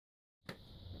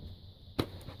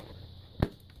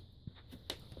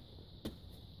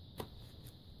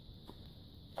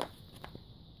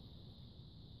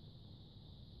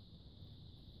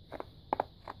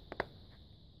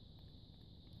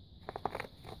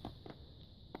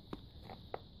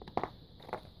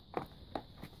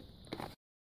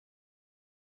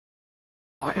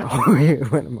I already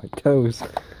went on my toes.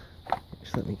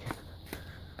 Just let me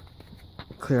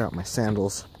clear out my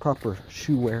sandals. Proper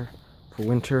shoe wear for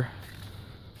winter.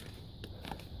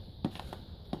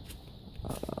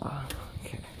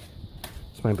 Okay.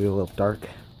 This might be a little dark.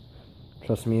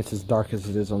 Trust me, it's as dark as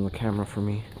it is on the camera for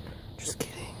me. Just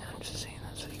kidding. I'm just saying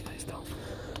that so you guys don't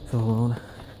feel alone.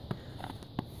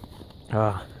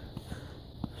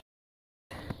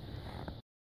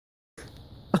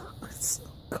 It's so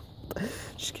cold.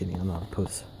 Just kidding, I'm not a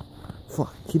puss.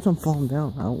 Fuck, keeps on falling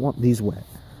down. I don't want these wet.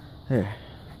 There.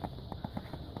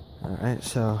 Alright,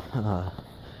 so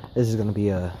this is gonna be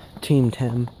a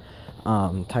T10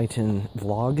 Titan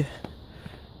vlog.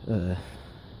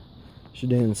 She's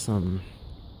doing some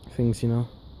things, you know.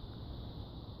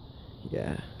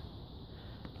 Yeah.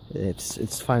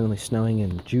 It's finally snowing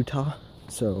in Utah,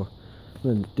 so I'm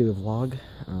gonna do a vlog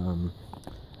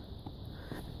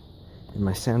in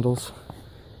my sandals.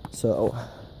 So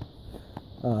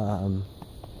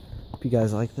if you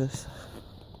guys like this,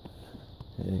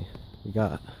 hey, we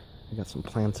got some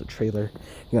plants, a trailer,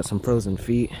 we got some frozen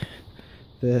feet.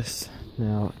 This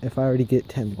now, if I already get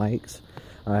 10 likes,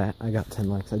 alright, I got 10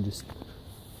 likes. I just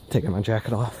taking my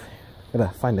jacket off. Gotta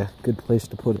find a good place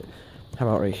to put it. How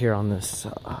about right here on this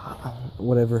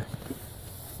whatever.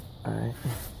 Alright.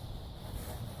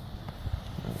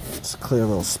 Let's clear a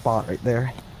little spot right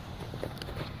there.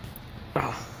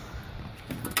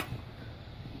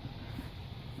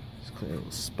 Just clear a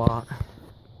little spot.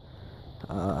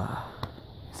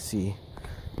 See,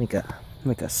 make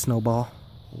a snowball.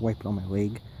 Wipe it on my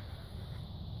leg.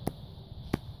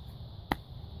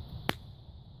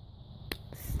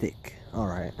 Thick. All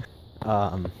right.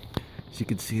 As you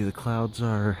can see, the clouds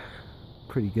are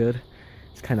pretty good.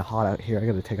 It's kind of hot out here. I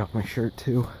got to take off my shirt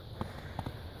too.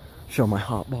 Show my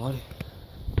hot bod.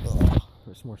 Ugh,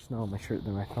 there's more snow on my shirt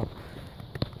than I thought.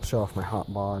 Show off my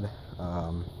hot bod.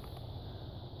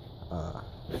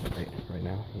 Right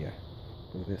now, yeah.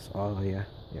 Look at this. Oh yeah.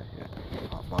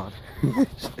 Hot bod.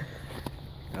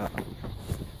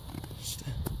 Just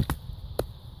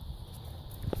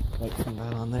light some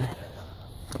that on there.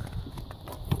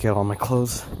 Get all my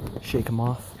clothes, shake them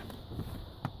off.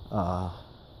 Let's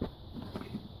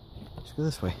go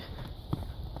this way.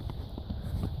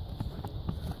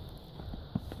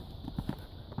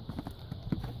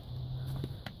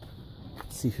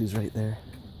 Let's see who's right there.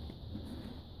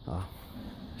 Oh,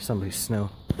 somebody's snowing.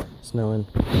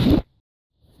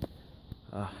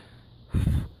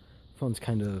 Phone's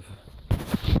kind of a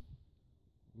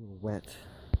little wet.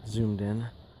 Zoomed in.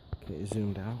 Okay,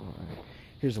 zoomed out. All right.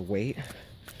 Here's a weight.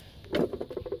 Oh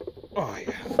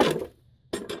yeah, 100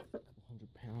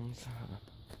 pounds.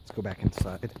 Let's go back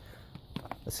inside.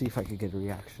 Let's see if I could get a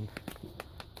reaction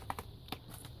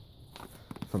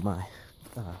from my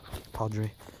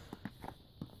padre.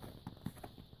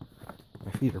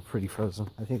 My feet are pretty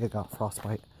frozen. I think I got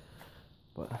frostbite,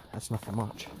 but that's nothing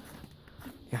much.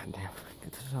 God damn,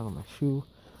 get this out of my shoe.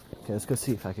 Okay, let's go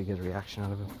see if I could get a reaction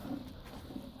out of him.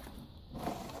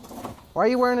 Why are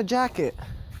you wearing a jacket?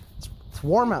 It's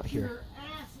warm out here. Your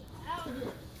ass out of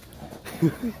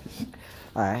here.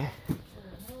 Alright. What the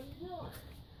hell are you doing?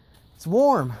 It's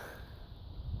warm.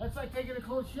 That's like taking a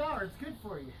cold shower. It's good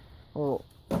for you. Well,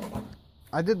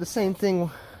 I did the same thing.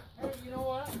 Hey, you know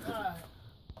what?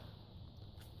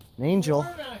 An angel.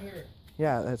 Warm out here.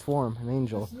 Yeah, that's warm. An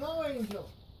angel. Snow angel.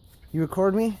 You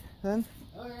record me then?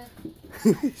 Okay.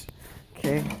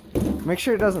 Okay. Make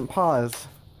sure it doesn't pause.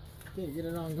 Okay, get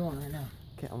it on going right now.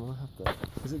 Okay, I'm gonna have to.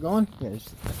 Is it going? Yeah,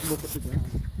 just look at the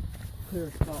ground. Clear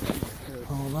spot.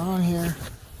 Hold on here.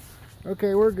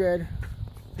 Okay, we're good.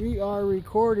 We are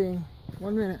recording.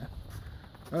 1 minute.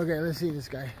 Okay, let's see this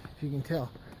guy. If you can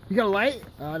tell. You got a light?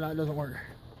 No, it doesn't work.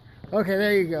 Okay,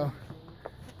 there you go.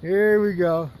 Here we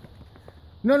go.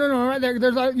 No, right there.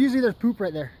 Usually there's poop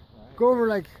right there. Go over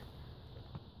like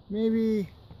maybe,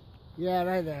 yeah,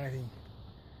 right there, I think.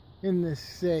 In the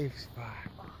safe spot.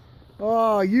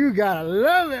 Oh, you gotta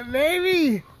love it,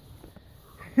 baby!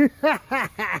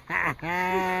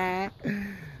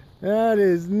 That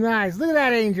is nice. Look at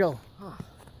that angel. Oh,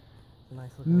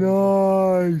 nice looking.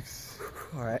 Nice.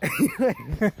 All right.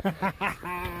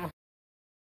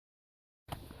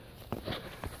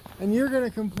 And you're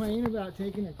gonna complain about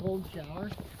taking a cold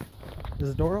shower? Is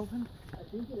the door open? I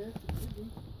think it is. It should be.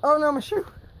 Oh no, my shoe.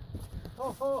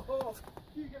 Oh,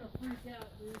 you're gonna freak out,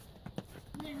 dude.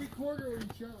 You ain't record her when you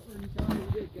shower.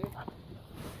 You're good, okay?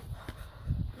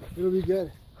 It'll be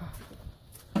good.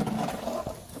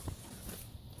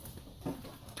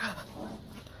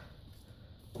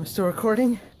 I'm still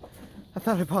recording? I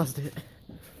thought I paused it.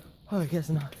 Oh, I guess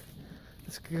not.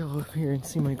 Let's go up here and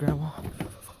see my grandma.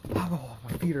 Oh,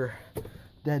 my feet are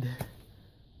dead.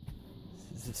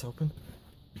 Is this open?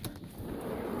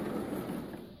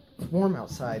 It's warm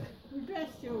outside. Who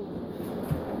dressed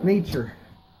you? Nature.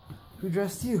 Who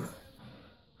dressed you?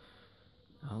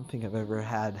 I don't think I've ever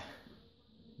had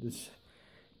this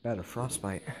bad a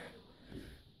frostbite.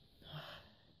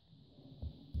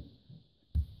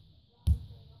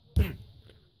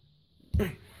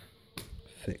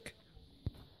 Thick.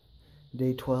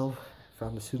 Day 12,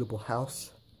 found a suitable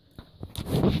house.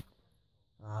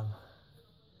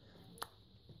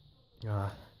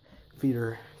 Feet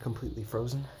are completely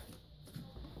frozen.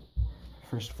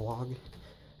 First vlog,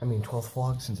 12th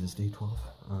vlog since it's day 12.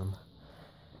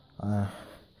 I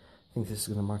think this is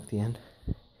gonna mark the end.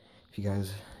 If you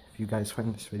guys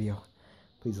find this video,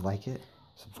 please like it,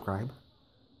 subscribe.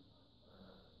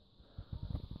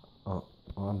 Oh,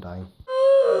 I'm dying.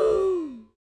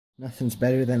 Nothing's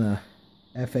better than a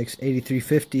FX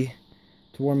 8350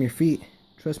 to warm your feet.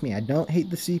 Trust me, I don't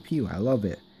hate the CPU. I love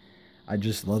it. I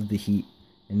just love the heat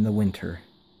in the winter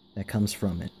that comes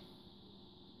from it.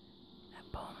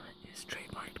 That poem is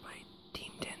trademarked by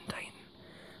T10 Titan.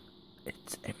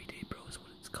 It's Everyday Bro is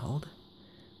what it's called.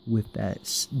 With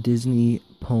that Disney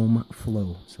poem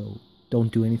flow. So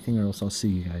don't do anything or else I'll see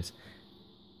you guys.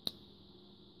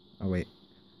 Oh wait.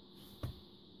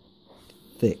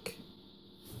 Thick.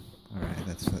 Alright,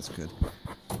 that's good.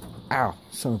 Ow,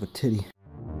 son of a titty.